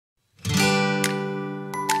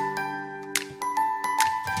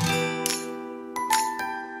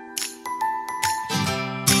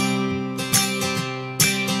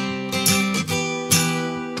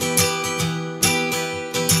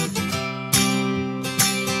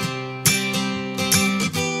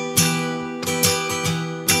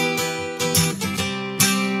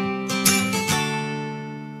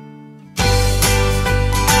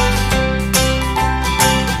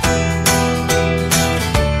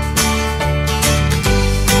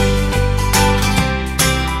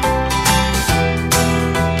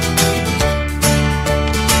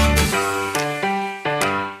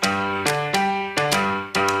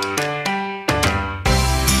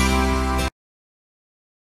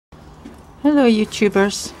Hello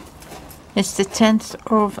YouTubers, it's the 10th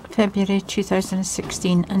of February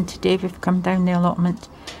 2016 and today we've come down the allotment.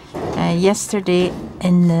 Yesterday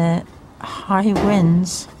in the high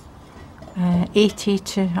winds, 80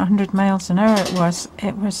 to 100 miles an hour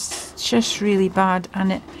it was just really bad,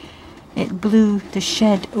 and it blew the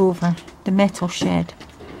shed over, the metal shed,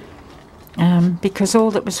 because all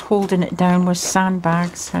that was holding it down was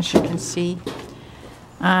sandbags, as you can see.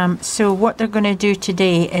 So what they're going to do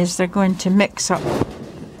today is they're going to mix up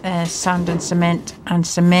sand and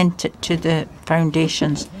cement it to the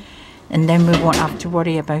foundations, and then we won't have to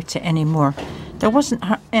worry about it anymore. There wasn't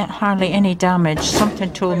hardly any damage.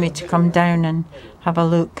 Something told me to come down and have a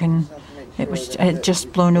look, and it had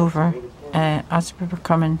just blown over as we were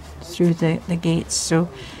coming through the gates. So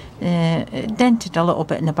it dented a little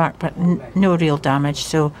bit in the back, but no real damage.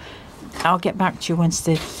 So I'll get back to you once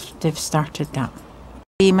they've started that.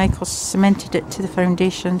 Michael cemented it to the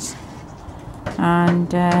foundations,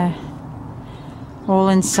 and all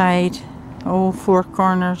inside, all four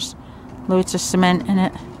corners, loads of cement in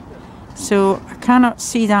it. So I cannot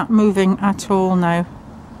see that moving at all now,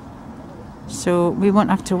 so we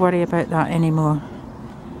won't have to worry about that anymore.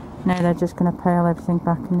 Now they're just going to pile everything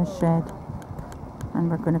back in the shed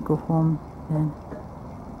and we're going to go home then.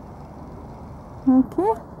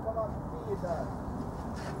 Okay.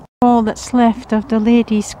 All that's left of the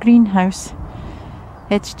lady's greenhouse,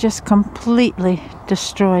 it's just completely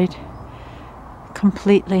destroyed,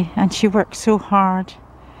 completely, and she worked so hard,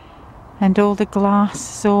 and all the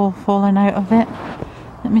glass is all falling out of it.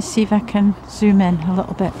 Let me see if I can zoom in a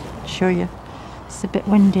little bit, show you. It's a bit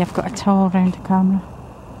windy, I've got a towel around the camera.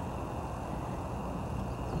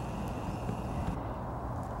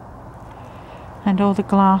 And all the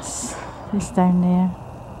glass is down there.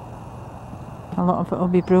 A lot of it will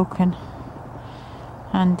be broken,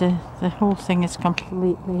 and the whole thing is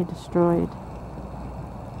completely destroyed.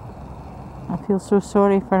 I feel so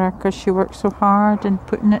sorry for her because she worked so hard in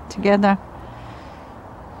putting it together.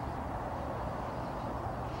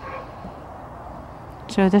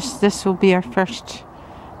 So this will be our first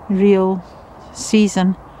real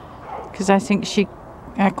season, because I think she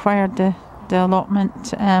acquired the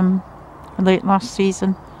allotment late last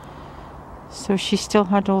season. So she still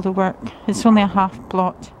had all the work. It's only a half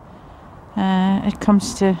plot. It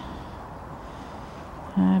comes to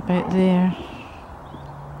about there.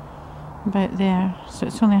 So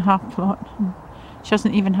it's only a half plot. She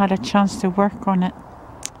hasn't even had a chance to work on it.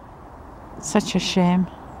 Such a shame.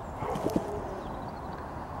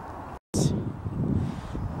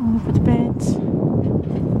 All over the beds.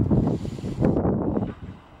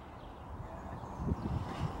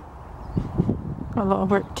 Got a lot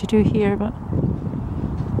of work to do here, but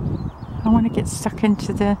I want to get stuck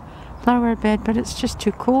into the flower bed, but it's just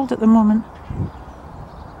too cold at the moment.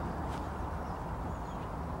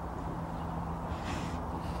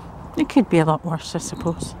 It could be a lot worse, I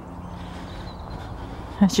suppose.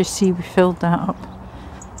 As you see, we filled that up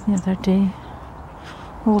the other day.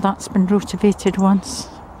 All that's been rotavated once.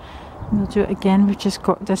 We'll do it again. We've just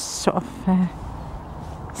got this sort of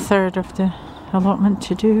third of the allotment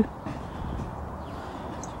to do.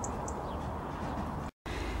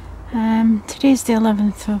 Today's the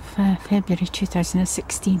 11th of February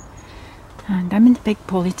 2016, and I'm in the big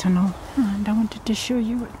polytunnel, and I wanted to show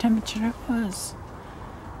you what temperature it was.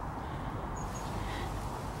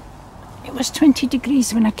 It was 20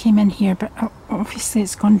 degrees when I came in here, but obviously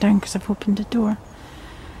it's gone down because I've opened the door.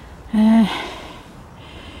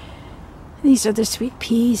 These are the sweet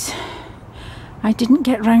peas. I didn't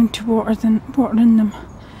get round to watering them,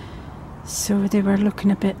 so they were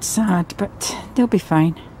looking a bit sad, but they'll be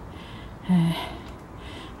fine.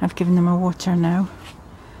 I've given them a water now.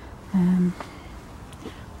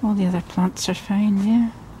 All the other plants are fine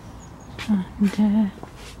there, and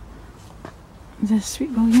the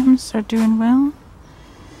sweet williams are doing well.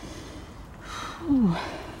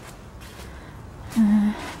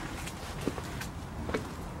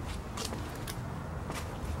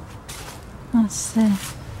 That's the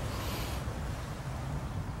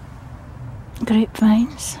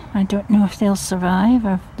grapevines. I don't know if they'll survive,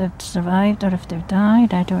 or if they've survived, or if they've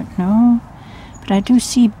died. I don't know, but I do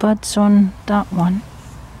see buds on that one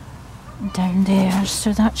down there,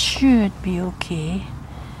 so that should be okay,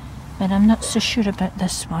 but I'm not so sure about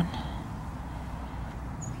this one.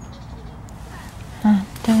 And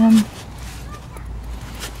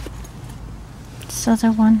this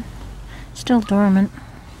other one, still dormant.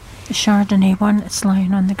 The Chardonnay one, it's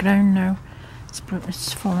lying on the ground now.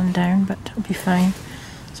 It's fallen down, but it'll be fine.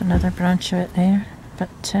 There's another branch of it there, but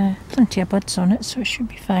plenty of buds on it, so it should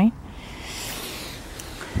be fine.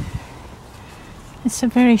 It's a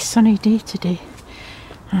very sunny day today,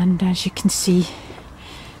 and as you can see,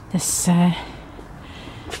 this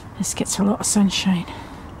gets a lot of sunshine.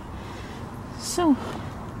 So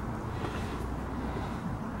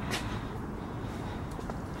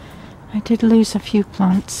I did lose a few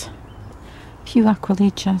plants, a few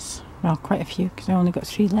Aquilejas, well, quite a few because I only got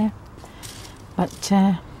 3 left, but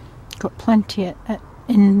got plenty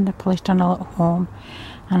in the polytunnel at home,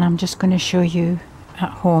 and I'm just going to show you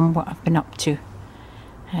at home what I've been up to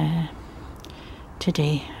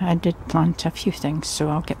today. I did plant a few things, so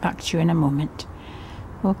I'll get back to you in a moment.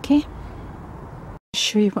 Okay, I'll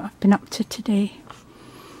show you what I've been up to today.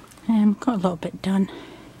 Got a little bit done.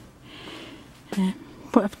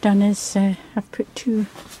 What I've done is I've put two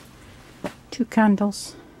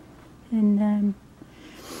candles in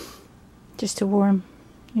just to warm,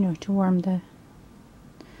 to warm the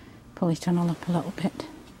polytunnel up a little bit.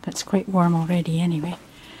 But it's quite warm already anyway.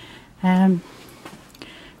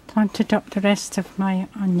 Planted up the rest of my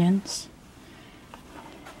onions.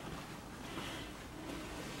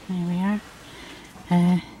 There we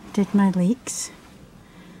are. Did my leeks,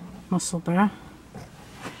 musselburgh.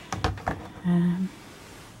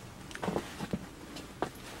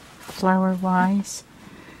 Flower wise,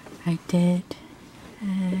 I did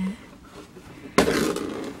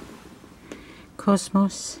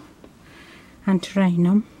cosmos and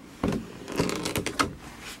rhinum,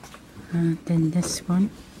 and then this one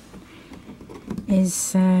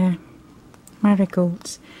is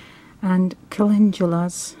marigolds and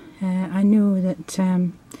calendulas. I know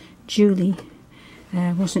that Julie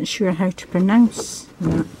wasn't sure how to pronounce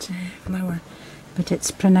that flower, but it's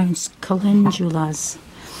pronounced calendulas.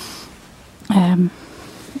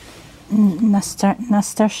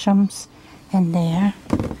 Nasturtiums in there,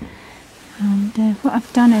 and what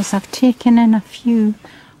I've done is I've taken in a few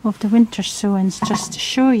of the winter sowings just to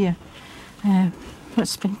show you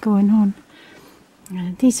what's been going on.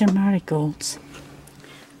 These are marigolds.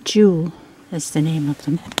 Jewel is the name of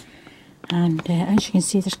them, and as you can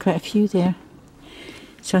see, there's quite a few there,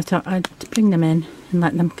 so I thought I'd bring them in and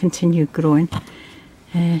let them continue growing.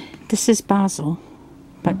 This is basil,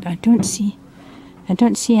 but I don't see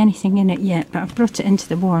anything in it yet, but I've brought it into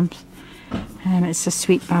the warmth. It's a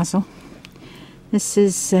sweet basil. This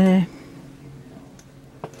is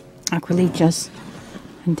Aquilejas,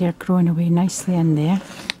 and they're growing away nicely in there.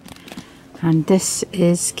 And this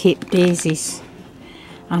is Cape daisies,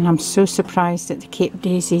 and I'm so surprised that the Cape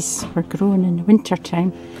daisies were growing in the winter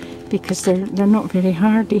time, because they're not very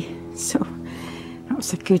hardy, so that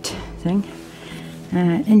was a good thing.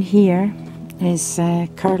 In here is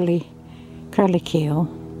curly kale.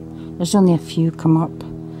 There's only a few come up,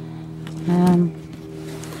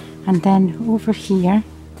 and then over here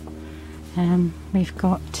we've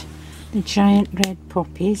got the giant red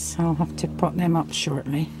poppies. I'll have to pot them up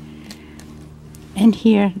shortly. In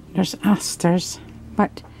here there's asters,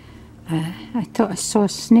 but I thought I saw a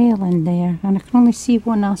snail in there, and I can only see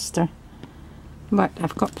one aster, but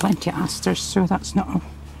I've got plenty of asters, so that's not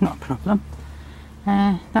a problem.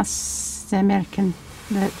 That's the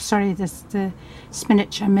the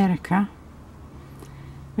spinach America,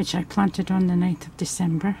 which I planted on the 9th of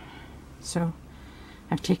December, so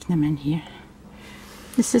I've taken them in here.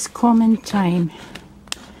 This is common thyme,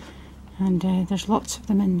 and there's lots of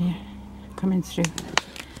them in there coming through.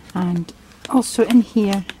 And also in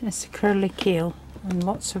here is the curly kale, and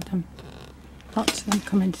lots of them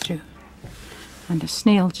coming through. And a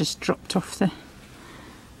snail just dropped off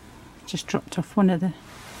one of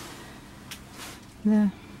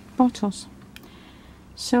the bottles.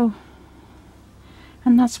 So,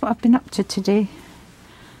 and that's what I've been up to today.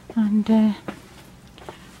 And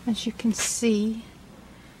as you can see,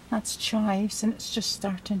 that's chives, and it's just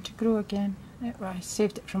starting to grow again. I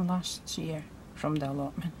saved it from last year from the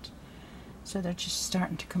allotment, so they're just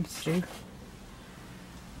starting to come through.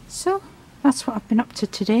 So that's what I've been up to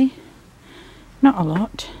today. Not a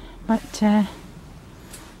lot, but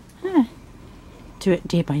do it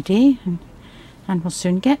day by day, and we'll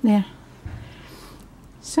soon get there.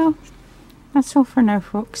 So that's all for now,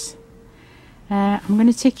 folks. I'm going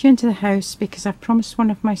to take you into the house, because I promised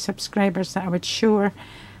one of my subscribers that I would show her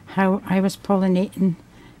how I was pollinating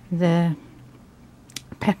the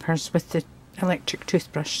peppers with the electric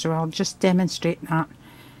toothbrush, so I'll just demonstrate that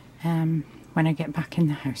when I get back in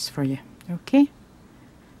the house for you. Okay?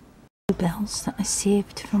 Bluebells that I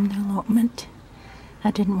saved from the allotment.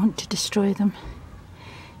 I didn't want to destroy them,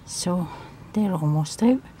 so they're almost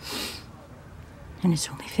out, and it's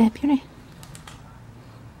only February.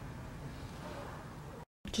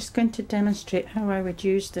 I'm just going to demonstrate how I would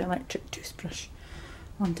use the electric toothbrush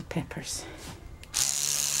on the peppers.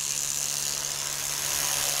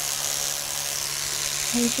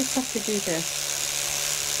 You just have to do this.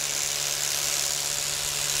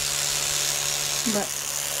 But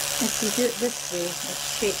if you do it this way, it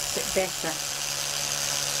shapes it better.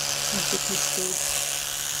 As you can see.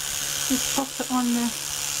 Just pop it on the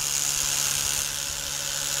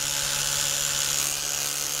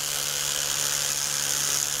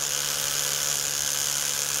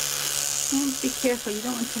be careful, you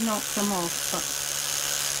don't want to knock them off, but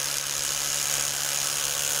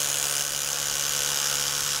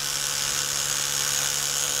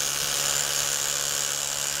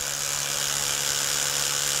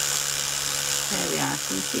there we are,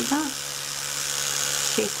 can you see that?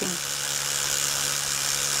 Shaping.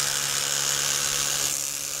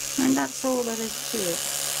 And that's all there is to it.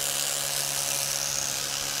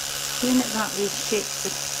 Doing it that way shapes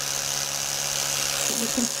it. You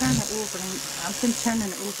can turn it over, and I've been turning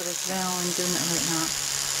it over as well and doing it like that.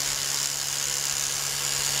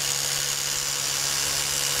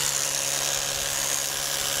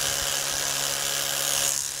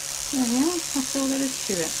 There we are, that's all there is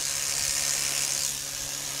to it.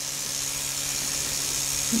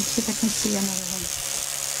 Let's see if I can see another one.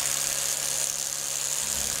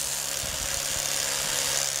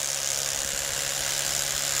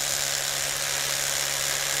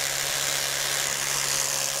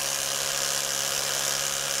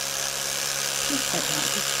 Just like that,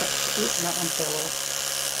 just touch it. Oops, that one fell off.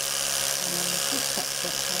 And just touch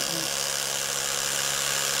it like that.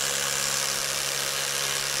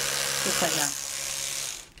 Just like that.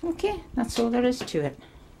 Okay, that's all there is to it.